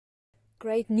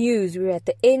Great news, we're at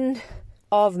the end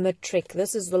of matric.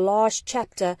 This is the last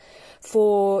chapter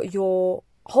for your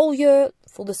whole year.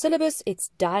 For the syllabus, it's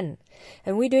done.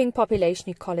 And we're doing population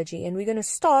ecology. And we're going to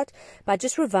start by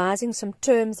just revising some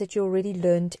terms that you already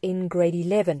learned in grade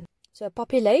 11. So a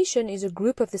population is a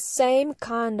group of the same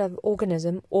kind of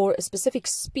organism or a specific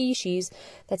species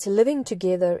that's living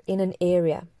together in an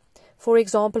area. For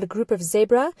example, a group of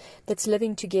zebra that's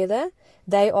living together,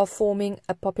 they are forming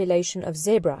a population of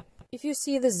zebra. If you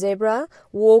see the zebra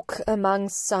walk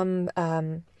amongst some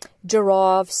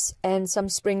giraffes and some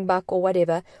springbuck or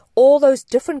whatever, all those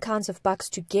different kinds of bucks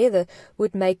together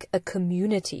would make a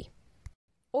community.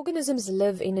 Organisms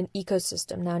live in an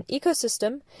ecosystem. Now, an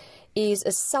ecosystem is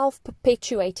a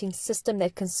self-perpetuating system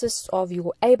that consists of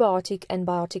your abiotic and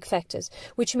biotic factors,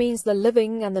 which means the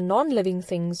living and the non-living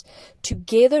things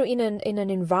together in an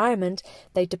environment,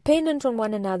 they're dependent on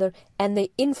one another and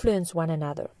they influence one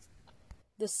another.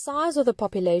 The size of the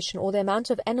population or the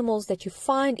amount of animals that you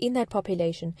find in that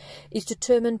population is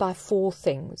determined by four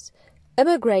things: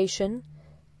 immigration,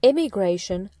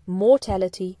 emigration,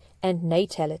 mortality, and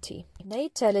natality.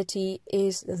 Natality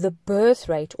is the birth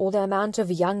rate or the amount of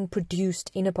young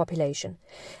produced in a population.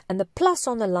 And the plus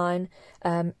on the line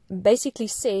basically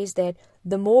says that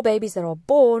the more babies that are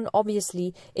born,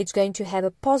 obviously, it's going to have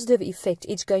a positive effect.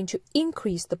 It's going to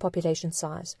increase the population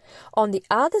size. On the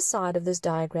other side of this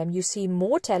diagram, you see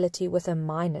mortality with a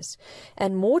minus.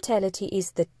 And mortality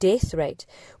is the death rate,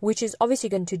 which is obviously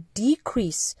going to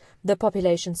decrease the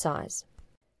population size.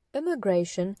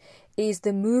 Immigration is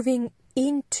the moving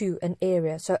into an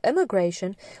area. So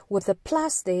immigration with the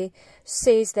plus there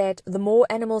says that the more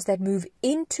animals that move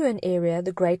into an area,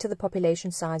 the greater the population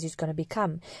size is going to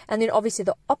become. And then obviously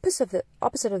the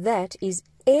opposite of that is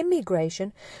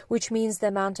emigration, which means the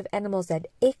amount of animals that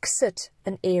exit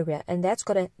an area, and that's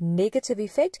got a negative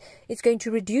effect. It's going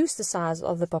to reduce the size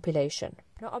of the population.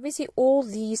 Now obviously all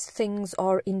these things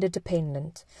are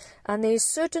interdependent, and there's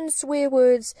certain swear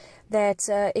words that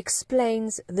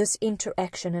explains this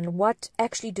interaction and what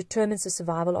actually determines the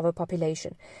survival of a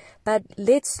population. But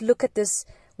let's look at this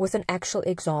with an actual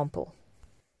example.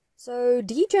 So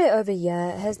DJ over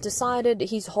here has decided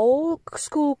his whole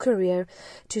school career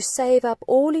to save up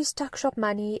all his tuck shop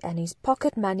money and his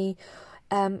pocket money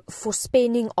for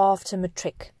spending after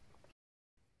matric.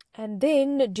 And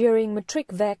then during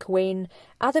matric vac, when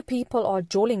other people are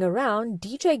jolling around,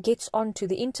 DJ gets onto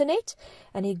the internet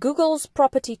and he Googles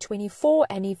property 24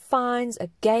 and he finds a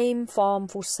game farm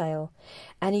for sale.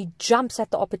 And he jumps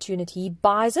at the opportunity. He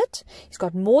buys it. He's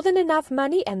got more than enough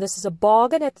money, and this is a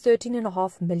bargain at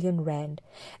 13.5 million rand.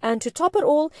 And to top it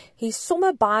all, he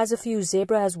somehow buys a few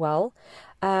zebra as well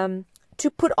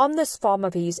to put on this farm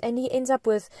of his, and he ends up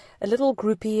with a little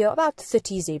groupie of about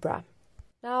 30 zebra.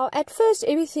 Now, at first,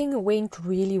 everything went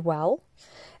really well,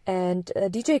 and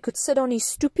DJ could sit on his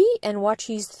stoopy and watch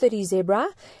his 30 zebra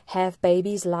have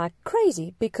babies like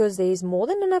crazy, because there's more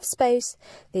than enough space,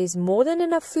 there's more than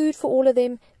enough food for all of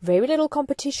them, very little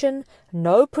competition,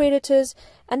 no predators,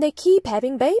 and they keep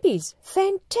having babies.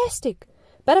 Fantastic!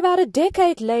 But about a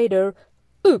decade later,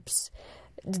 oops,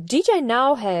 DJ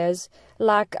now has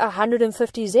like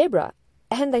 150 zebra,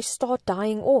 and they start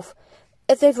dying off.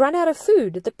 If they've run out of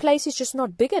food, the place is just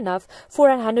not big enough for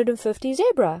 150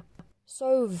 zebra.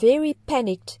 So very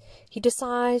panicked, he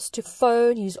decides to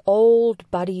phone his old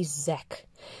buddy Zach.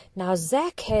 Now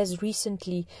Zach has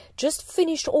recently just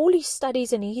finished all his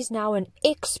studies and he's now an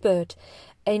expert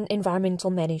in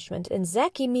environmental management. And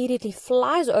Zach immediately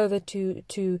flies over to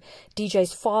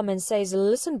DJ's farm and says,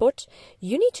 "Listen, but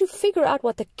you need to figure out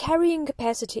what the carrying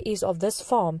capacity is of this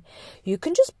farm. You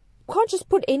can't just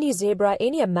put any zebra,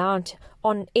 any amount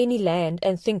on any land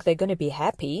and think they're going to be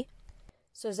happy."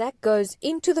 So Zach goes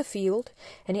into the field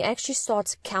and he actually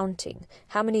starts counting.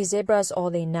 How many zebras are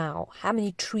there now? How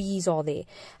many trees are there?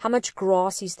 How much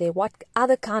grass is there? What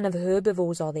other kind of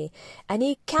herbivores are there? And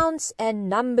he counts and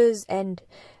numbers and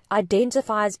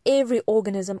identifies every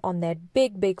organism on that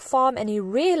big farm, and he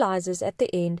realizes at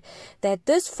the end that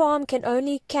this farm can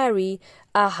only carry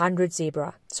 100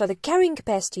 zebra. So the carrying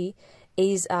capacity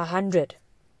is 100.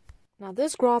 Now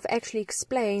this graph actually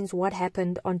explains what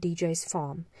happened on DJ's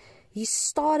farm. He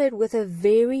started with a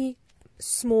very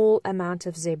small amount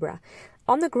of zebra.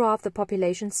 On the graph, the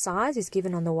population size is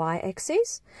given on the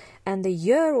y-axis, and the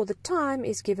year or the time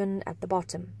is given at the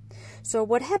bottom. So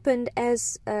what happened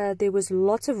as there was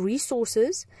lots of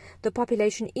resources, the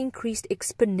population increased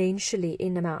exponentially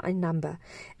in number,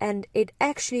 and it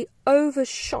actually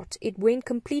overshot. It went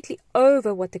completely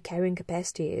over what the carrying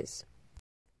capacity is.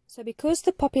 So because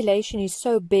the population is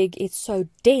so big, it's so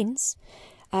dense,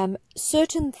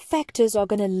 certain factors are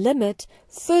going to limit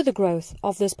further growth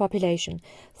of this population.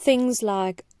 Things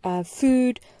like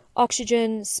food,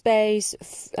 oxygen, space,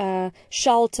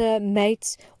 shelter,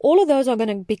 mates, all of those are going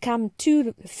to become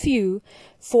too few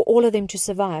for all of them to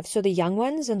survive. So the young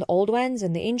ones and the old ones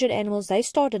and the injured animals, they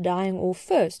started dying off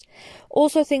first.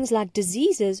 Also things like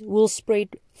diseases will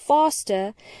spread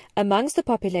faster amongst the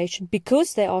population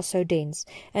because they are so dense.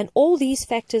 And all these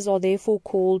factors are therefore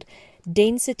called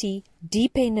density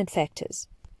dependent factors.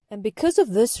 And because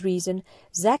of this reason,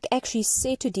 Zach actually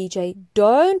said to DJ,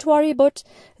 don't worry, but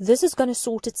this is going to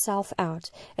sort itself out.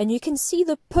 And you can see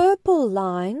the purple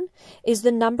line is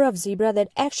the number of zebra that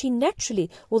actually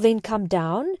naturally will then come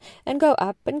down and go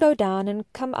up and go down and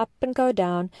come up and go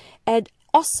down and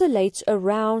oscillates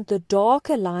around the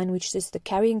darker line, which is the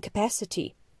carrying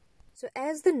capacity. So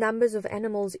as the numbers of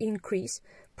animals increase,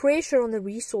 pressure on the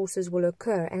resources will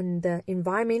occur and the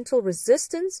environmental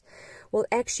resistance will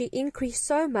actually increase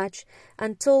so much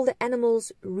until the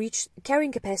animals reach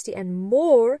carrying capacity, and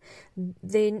more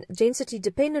then density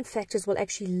dependent factors will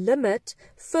actually limit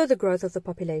further growth of the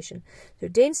population. So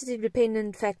density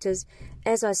dependent factors,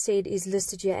 as I said, is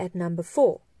listed here at number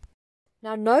 4.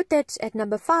 Now note that at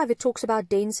number 5 it talks about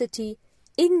density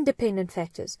independent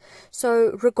factors.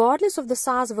 So regardless of the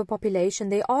size of a population,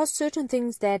 there are certain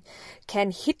things that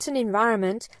can hit an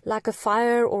environment like a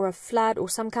fire or a flood or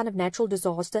some kind of natural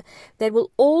disaster that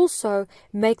will also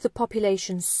make the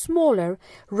population smaller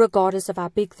regardless of how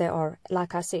big they are,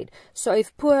 like I said. So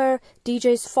if poor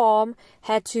DJ's farm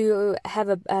had to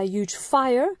have a huge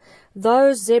fire,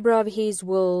 those zebra of his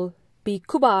will be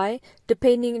kubai,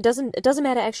 depending, it doesn't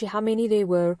matter actually how many there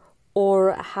were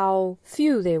or how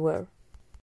few there were.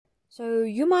 So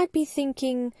you might be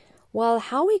thinking, well,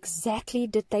 how exactly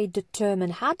did they determine?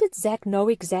 How did Zach know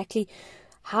exactly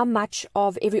how much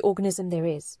of every organism there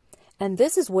is? And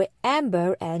this is where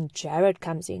Amber and Jared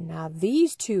comes in. Now,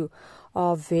 these two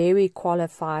are very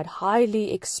qualified,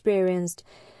 highly experienced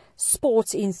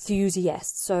sports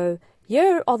enthusiasts. So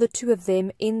here are the two of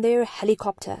them in their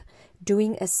helicopter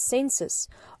doing a census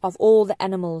of all the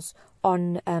animals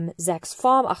on Zach's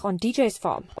farm, on DJ's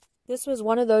farm. This was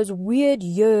one of those weird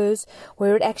years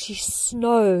where it actually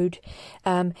snowed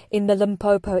in the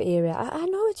Limpopo area. I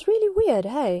know, it's really weird,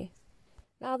 hey?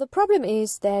 Now, the problem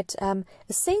is that a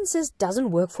census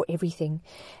doesn't work for everything.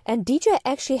 And DJ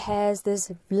actually has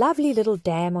this lovely little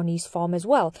dam on his farm as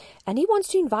well. And he wants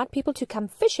to invite people to come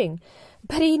fishing.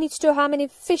 But he needs to know how many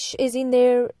fish is in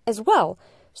there as well.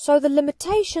 So the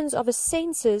limitations of a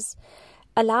census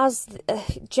allows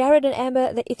Jared and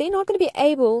Amber, if they're not going to be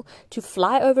able to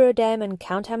fly over a dam and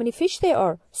count how many fish there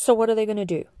are, so what are they going to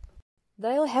do?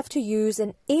 They'll have to use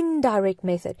an indirect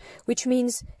method, which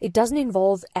means it doesn't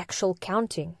involve actual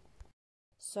counting.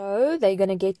 So they're going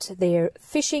to get their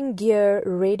fishing gear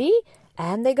ready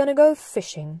and they're going to go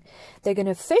fishing. They're going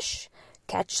to fish,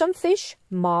 catch some fish,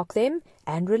 mark them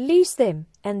and release them.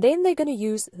 And then they're going to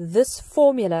use this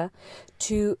formula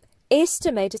to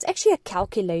estimate, it's actually a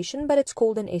calculation, but it's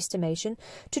called an estimation,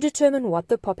 to determine what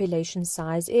the population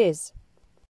size is.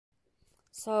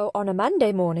 So on a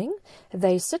Monday morning,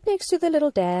 they sit next to the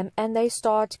little dam and they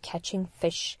start catching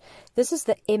fish. This is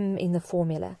the M in the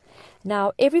formula.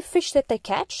 Now, every fish that they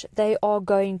catch, they are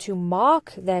going to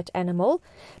mark that animal,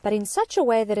 but in such a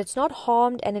way that it's not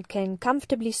harmed and it can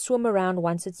comfortably swim around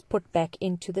once it's put back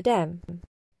into the dam.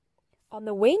 On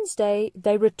the Wednesday,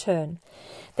 they return.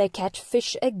 They catch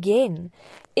fish again.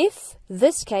 If,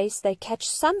 this case, they catch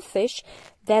some fish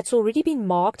that's already been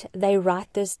marked, they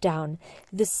write this down.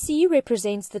 The C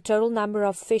represents the total number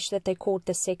of fish that they caught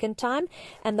the second time,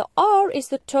 and the R is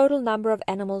the total number of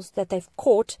animals that they've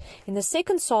caught in the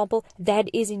second sample that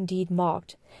is indeed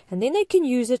marked. And then they can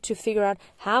use it to figure out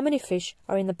how many fish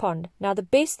are in the pond. Now, the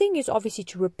best thing is obviously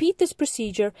to repeat this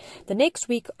procedure the next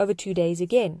week over 2 days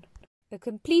again. A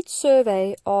complete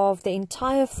survey of the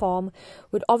entire farm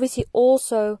would obviously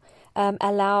also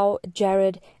allow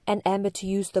Jared and Amber to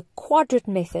use the quadrant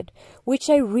method, which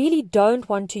they really don't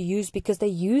want to use because they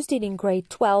used it in grade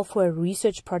 12 for a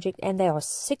research project and they are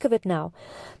sick of it now.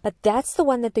 But that's the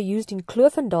one that they used in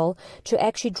Kloofendal to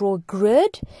actually draw a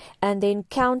grid and then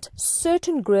count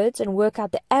certain grids and work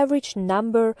out the average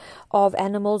number of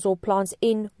animals or plants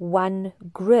in one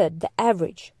grid, the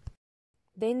average.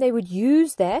 Then they would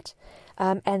use that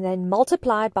and then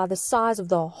multiply it by the size of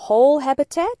the whole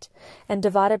habitat and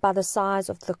divide it by the size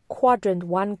of the quadrant,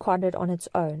 one quadrant on its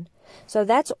own. So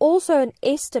that's also an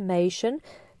estimation,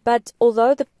 but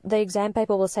although the exam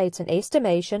paper will say it's an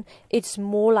estimation, it's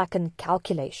more like a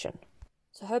calculation.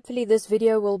 So hopefully this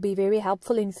video will be very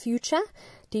helpful in future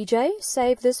DJ,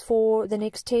 save this for the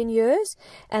next 10 years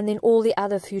and then all the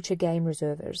other future game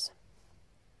reservers.